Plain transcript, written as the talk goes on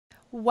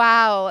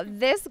Wow,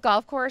 this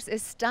golf course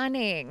is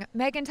stunning.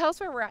 Megan, tell us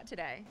where we're at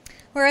today.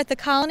 We're at the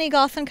Colony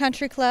Golf and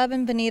Country Club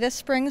in Bonita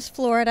Springs,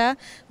 Florida,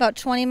 about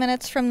 20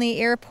 minutes from the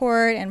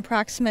airport and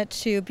proximate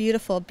to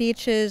beautiful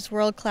beaches,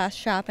 world-class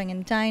shopping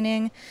and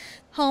dining.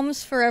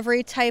 Homes for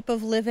every type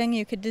of living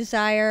you could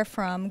desire,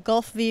 from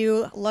Gulf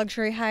View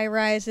luxury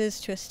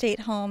high-rises to estate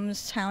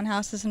homes,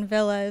 townhouses, and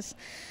villas.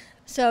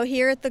 So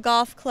here at the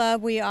golf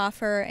club, we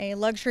offer a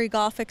luxury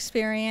golf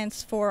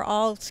experience for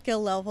all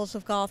skill levels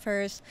of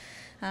golfers.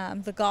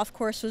 The golf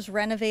course was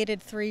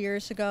renovated 3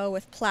 years ago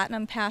with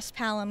platinum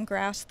paspalum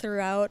grass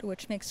throughout,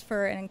 which makes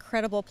for an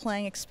incredible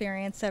playing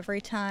experience every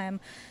time.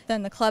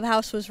 Then the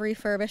clubhouse was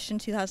refurbished in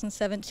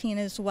 2017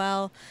 as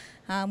well,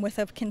 with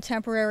a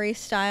contemporary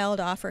style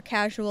to offer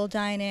casual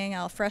dining,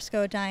 al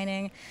fresco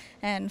dining,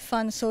 and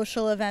fun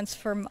social events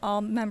for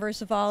all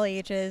members of all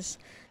ages.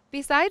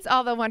 Besides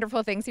all the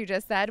wonderful things you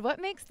just said, what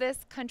makes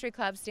this country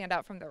club stand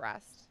out from the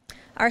rest?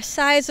 Our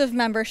size of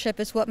membership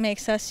is what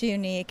makes us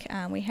unique.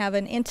 We have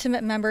an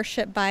intimate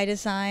membership by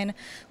design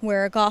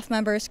where golf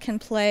members can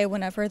play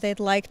whenever they'd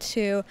like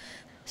to.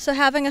 So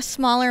having a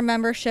smaller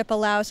membership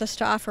allows us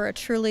to offer a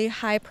truly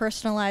high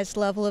personalized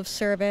level of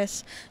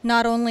service.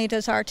 Not only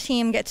does our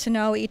team get to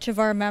know each of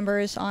our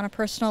members on a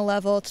personal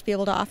level to be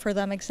able to offer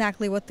them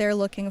exactly what they're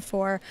looking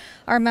for,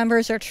 our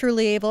members are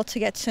truly able to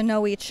get to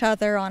know each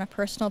other on a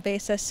personal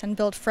basis and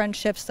build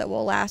friendships that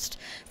will last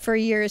for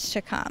years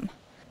to come.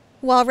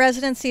 While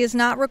residency is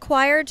not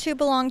required to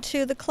belong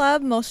to the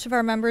club, most of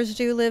our members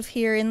do live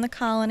here in the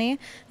colony.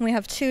 And we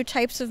have two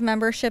types of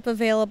membership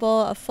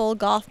available: a full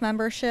golf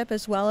membership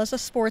as well as a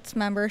sports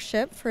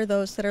membership for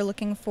those that are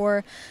looking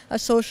for a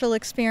social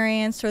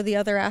experience or the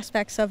other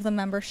aspects of the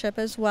membership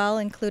as well,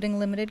 including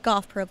limited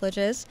golf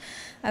privileges.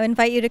 I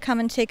invite you to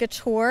come and take a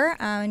tour,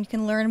 and you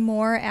can learn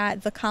more at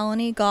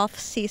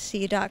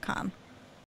thecolonygolfcc.com.